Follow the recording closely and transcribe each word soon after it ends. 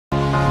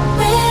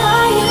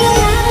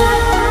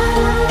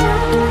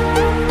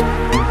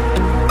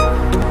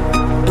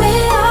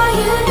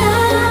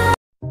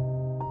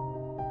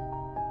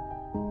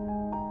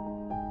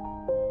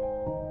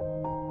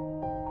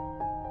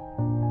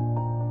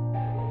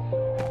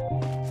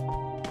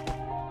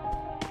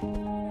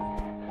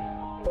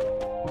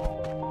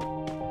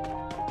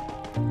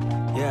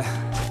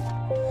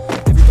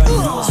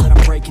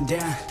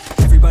down.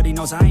 Everybody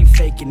knows I ain't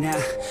faking now.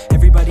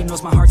 Everybody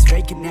knows my heart's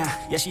vacant now.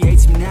 Yeah, she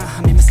hates me now,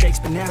 I made mistakes,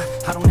 but now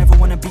I don't ever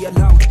wanna be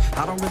alone.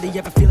 I don't really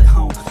ever feel at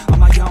home, on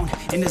my own,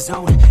 in the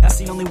zone. That's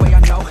the only way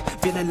I know,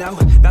 feeling low,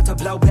 about to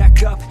blow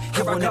back up.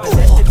 Here I never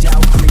let the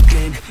doubt creep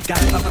in.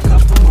 Gotta pop a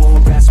couple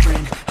more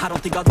aspirin. I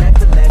don't think I'll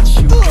ever let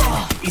you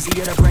in.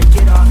 Easier to break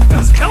it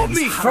off. Help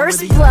me!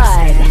 First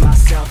blood!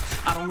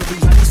 I don't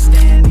really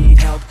understand, need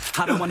help.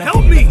 I don't wanna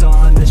be left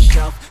on the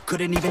shelf.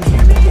 Couldn't even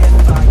hear me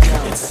if I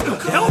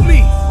yelled. Help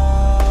me!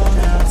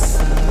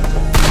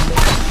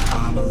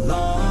 I'm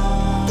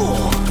alone,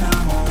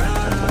 I'm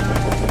alright.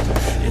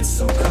 It's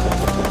so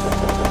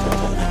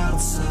cold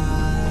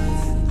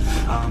outside.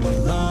 I'm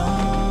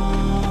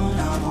alone,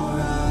 I'm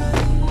alright.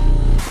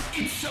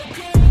 It's so cold.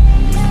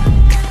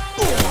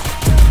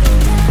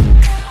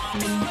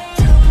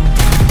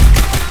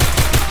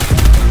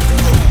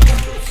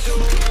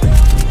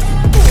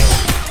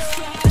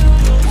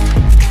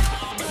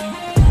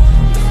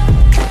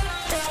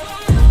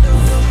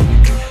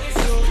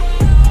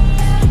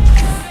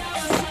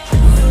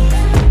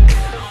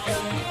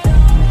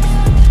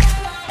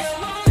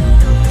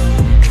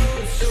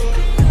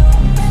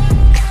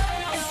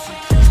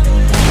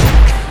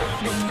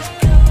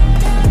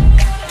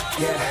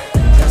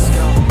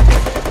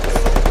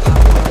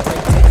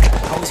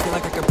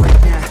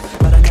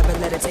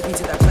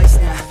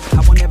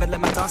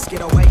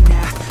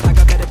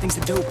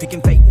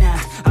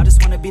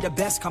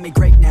 Call me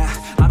great now.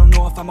 I don't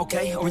know if I'm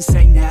okay or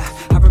insane now.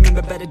 I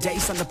remember better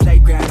days on the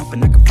playground,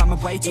 hoping I can find my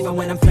way. Even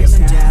when I'm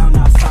feeling down,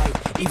 I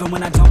fight. Even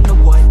when I don't know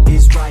what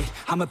is right,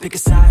 I'ma pick a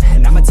side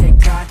and I'ma take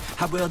pride.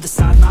 I will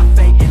decide my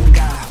fate and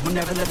I will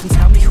never let them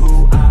tell me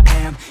who I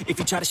am. If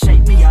you try to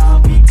shape me,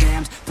 I'll be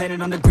damned.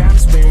 Planet on the ground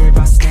is where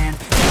I stand.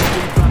 Never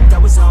give up,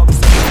 that was always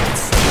the plan.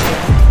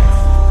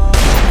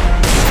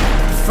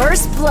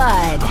 First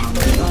blood.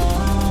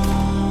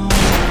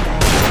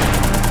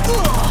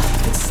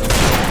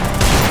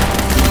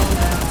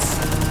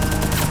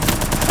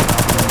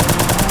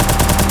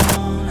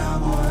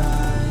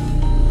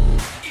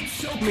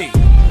 Me.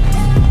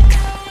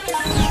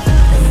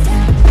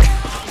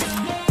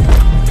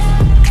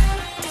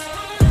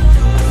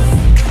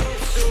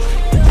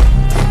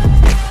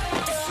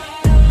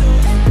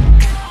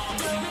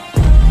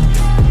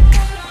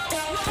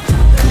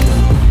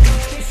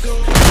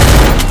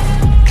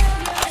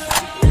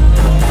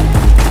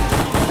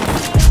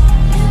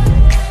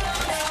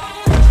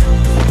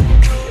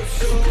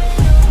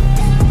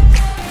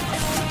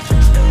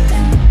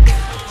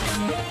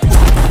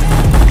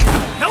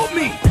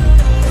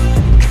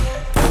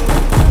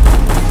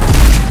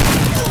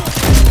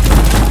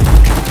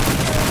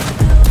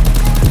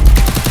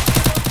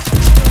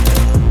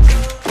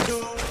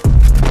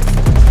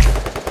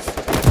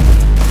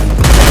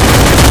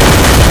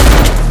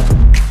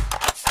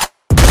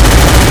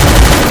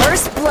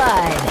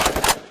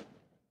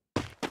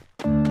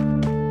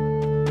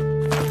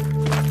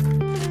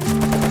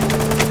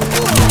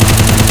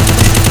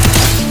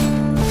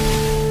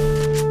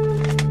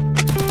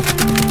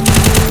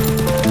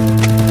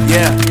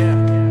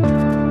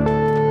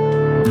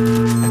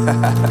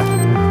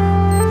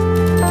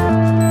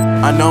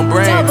 Unknown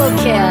brain. Double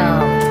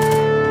kill.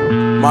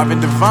 Marvin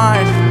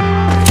Divine.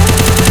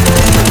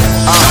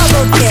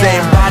 I'm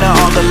saying bye to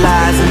all the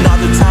lies and all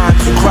the times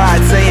you cried,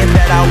 saying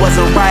that I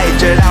wasn't right,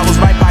 yet I was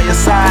right by your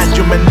side.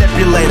 You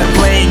manipulator,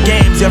 playing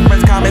games, your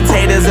friends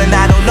commentators, and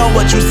I don't know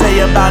what you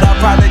say about our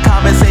private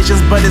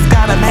conversations, but it's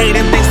got them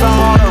hating. Thanks to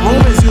all the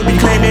rumors you be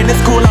claiming. It's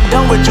cool, I'm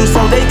done with you,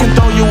 so they can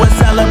throw you a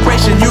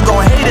celebration. You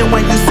gon' hate it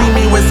when you see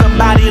me with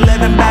somebody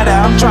living better.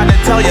 I'm trying to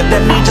tell you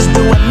that me just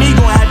doing me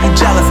gon' have you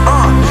jealous.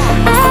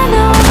 I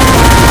know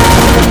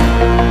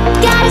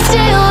I gotta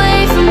stay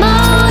away from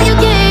all your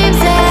games,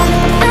 yeah.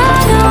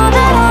 I know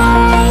that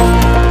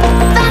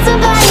I found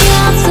somebody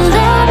else to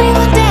love me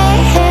one day,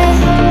 yeah.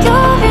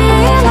 You'll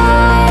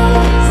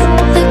realize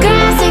the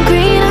grass ain't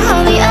greener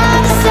on the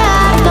other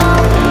side, no.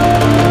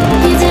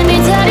 You did me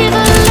dirty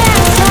for the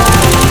last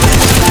time,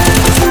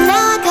 so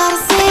now I gotta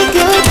say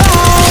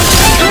goodbye.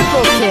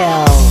 Triple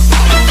kill.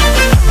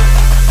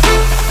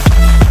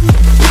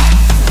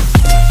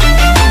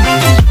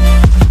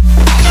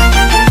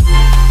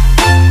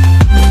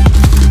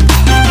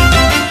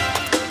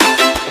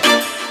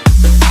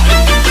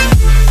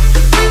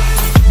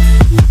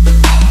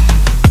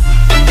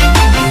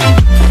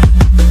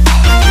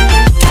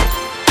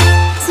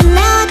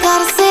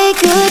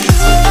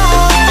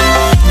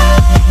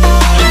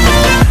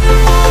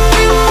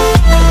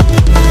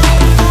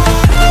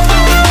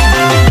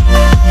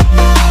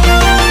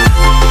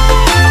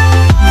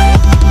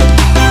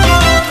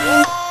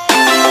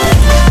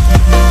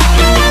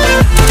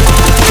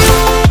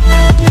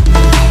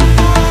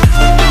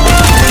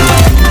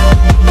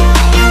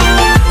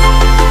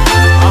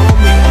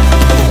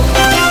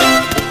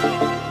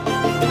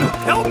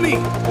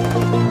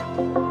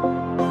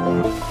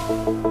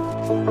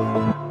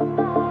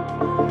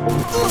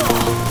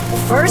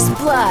 First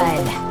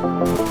blood.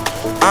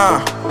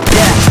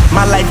 Yeah,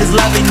 my life is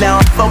lovely now,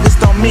 I'm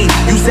focused on me.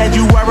 You said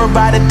you were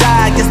about to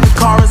die, I guess the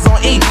car is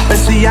on E. But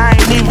see, I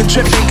ain't even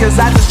tripping, cause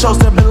I just chose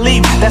to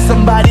believe that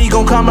somebody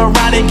gon' come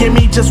around and give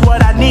me just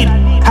what I need.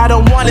 I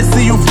don't wanna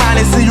see you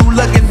finding, see you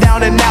looking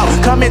down and out,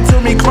 coming to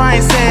me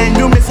crying, saying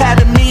you miss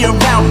having me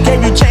around.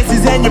 Gave you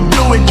chances and you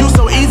blew it, you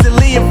so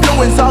easily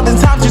influenced. All the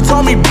times you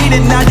told me beat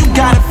it, now you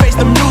gotta face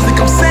the music,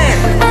 I'm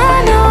saying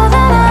I know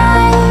that I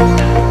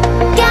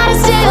gotta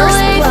stay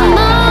away from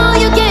all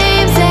your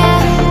games, yeah.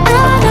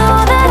 I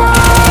know that I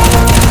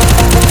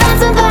found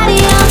somebody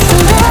else to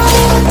love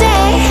me one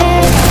day.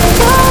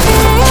 Don't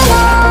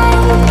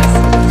realize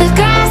the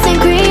grass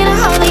ain't greener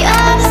on the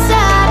other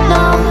side,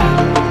 no.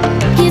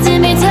 You did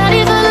me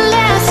dirty for the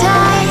last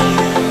time,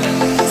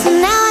 so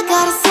now I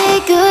gotta say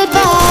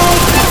goodbye.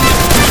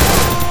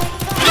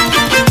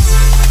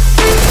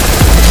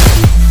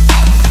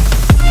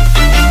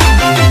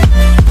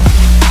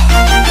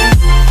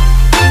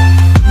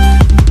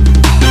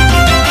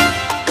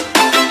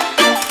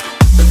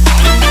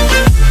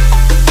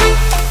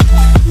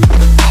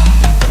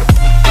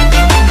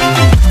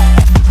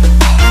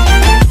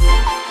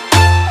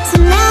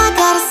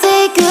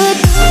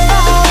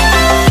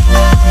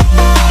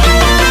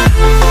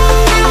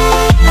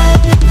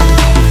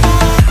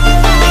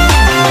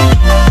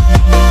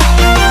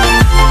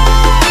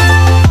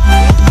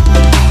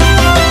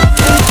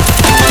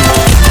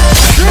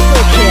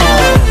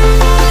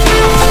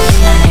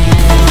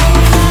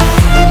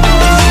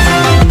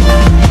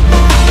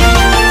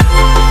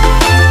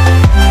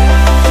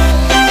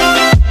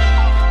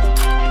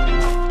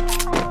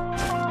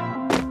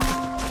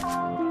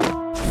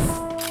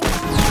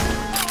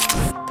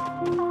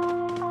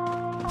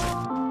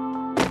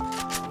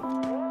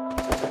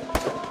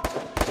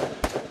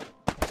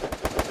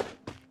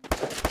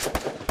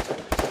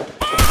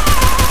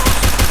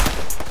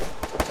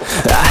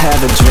 I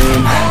have a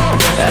dream,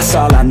 that's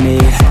all I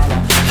need.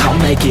 I'll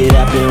make it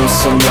happen with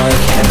some work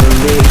and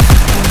belief.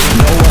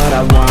 Know what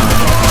I want,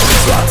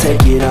 so I'll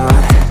take it on.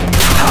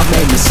 I'll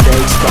make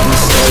mistakes, but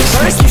mistakes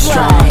make you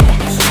strong.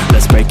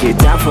 Let's break it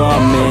down for a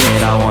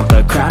minute. I want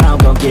the crown, I'll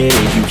go get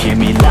it. You hear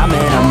me loud,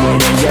 man, I'm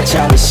winning. Yeah,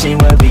 Charlie Sheen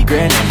will be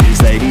grinning.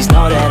 These ladies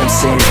know that I'm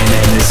sinning,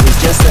 and this is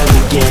just the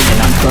beginning.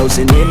 I'm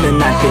closing in the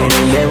night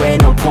inning. There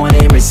ain't no point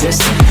in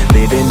resisting.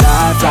 Living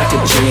life like a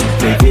dream,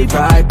 live it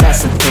right,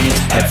 that's the thing.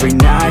 Every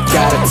night,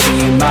 got a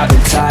team, I've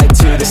been tied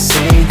to the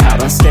scene.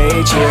 Out on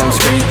stage, here I'm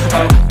screaming,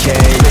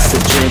 okay, it's a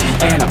dream.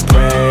 And I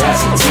pray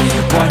as a team,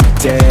 one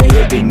day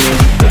it'll be me.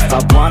 If I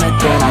want it,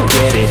 then I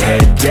get it.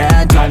 Head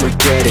down, don't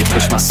regret it.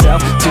 Push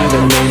myself to the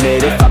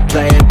limit. If I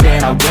play it,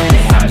 then I win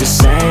it. I'm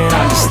just saying,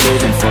 I'm just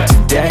living for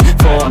today,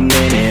 for a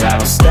minute. I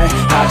don't stay,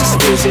 I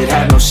just visit,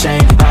 have no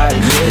shame, I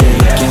admit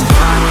it. Looking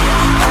back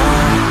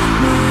at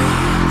me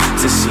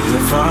to see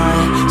if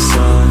I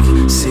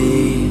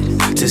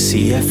succeed, to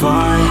see if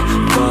I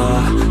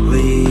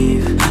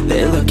believe.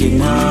 They're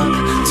looking up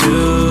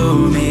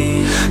to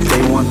me.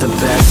 They want the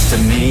best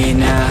of me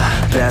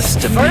now,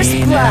 best of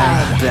me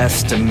now,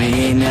 best of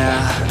me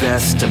now,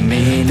 best of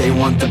me. They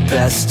want the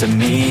best of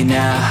me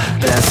now,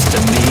 best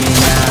of me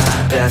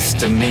now,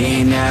 best of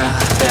me now,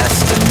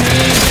 best of me.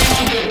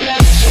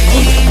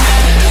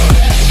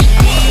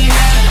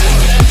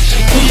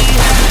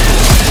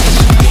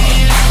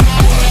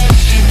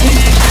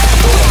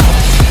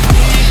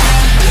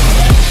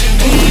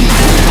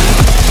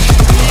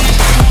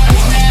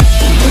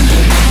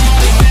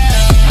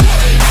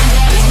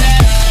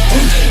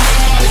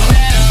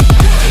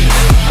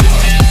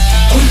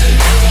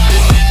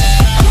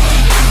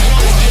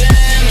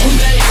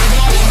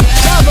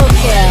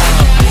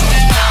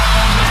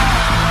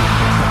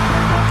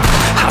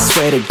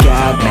 Swear to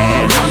God,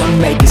 man, I'ma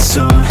make it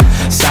soon.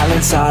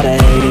 Silence all the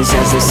haters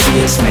as they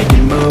see us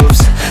making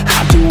moves.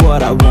 I do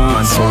what I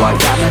want, so I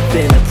got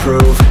nothing to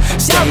prove.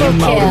 Staying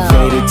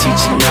motivated,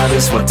 teaching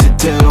others what to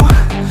do.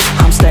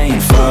 I'm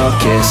staying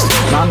focused,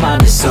 my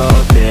mind is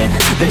open.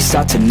 They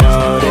start to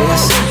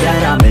notice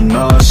that I'm in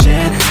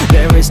motion.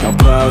 There is no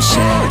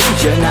potion,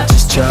 you're not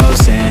just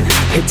chosen.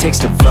 It takes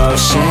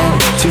devotion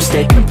to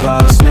stay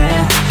composed,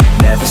 man.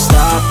 Never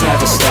stop,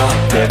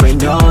 there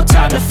ain't no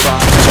time to fall.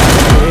 Try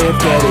to live,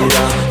 get it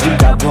up, you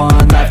got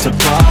one life to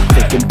ball.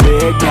 Thinking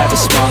big, never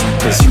small,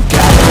 cause you got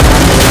it on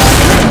the line.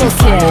 When you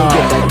finally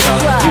get that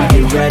call, you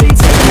get ready,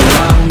 take it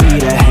on.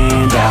 Need a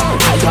hand out,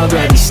 I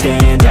already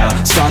stand out.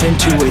 Starting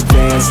to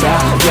advance now,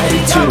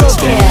 ready to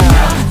expand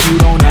now. You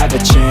don't have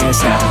a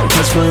chance now,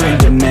 cause we're in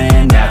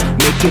demand now.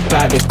 Make it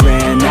by the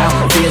grand now,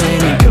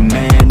 feeling in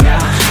command now.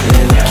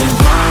 They're looking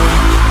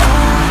right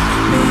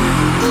at me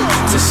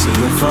to see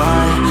if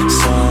I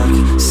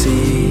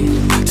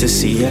succeed, to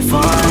see if I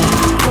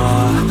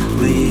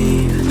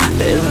believe.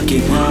 They're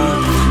looking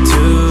up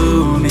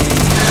to me.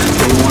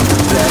 They want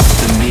the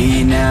best of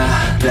me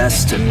now,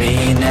 best of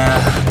me now,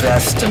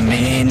 best of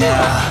me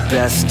now,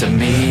 best of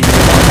me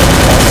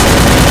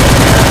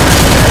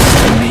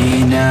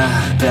now,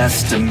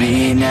 best of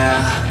me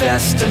now,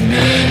 best of me.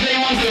 They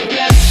want the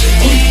best of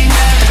me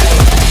now.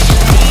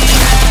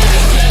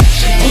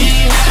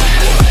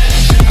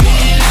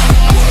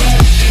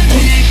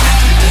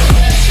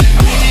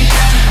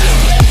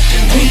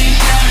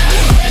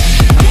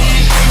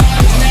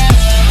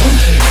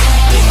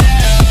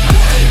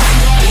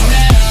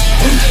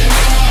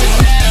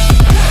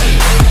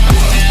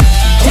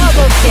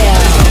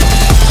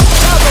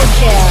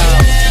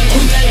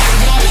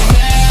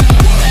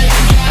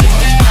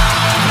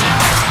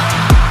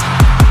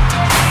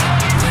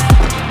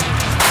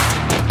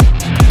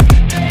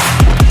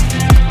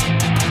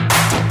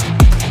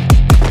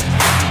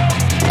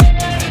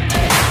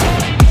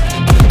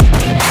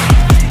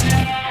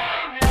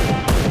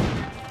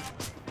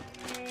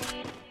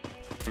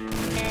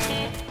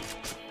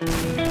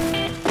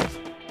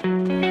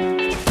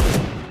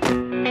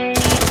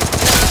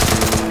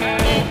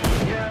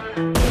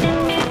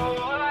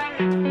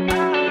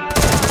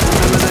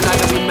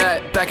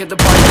 back at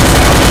the party.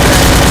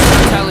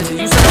 I'm talented,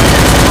 you said I'm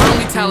next. My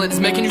only talent is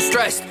making you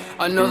stressed.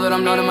 I know that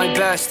I'm not at my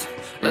best.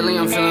 Lately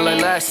I'm feeling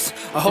like less.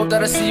 I hope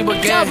that I see you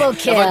again. Double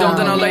If I don't,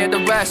 then I'll kill. lay at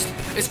the rest.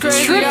 It's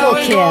crazy Triple how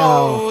it kill.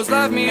 goes.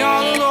 Left me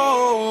all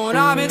alone.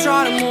 I've been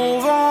trying to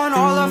move on.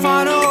 All I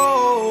find a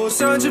hole.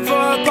 Searching for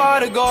a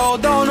pot of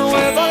gold. Don't know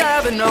if I'll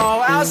ever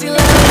know how she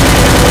left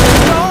me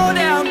with no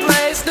damn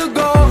place to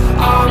go.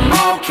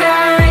 I'm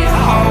okay.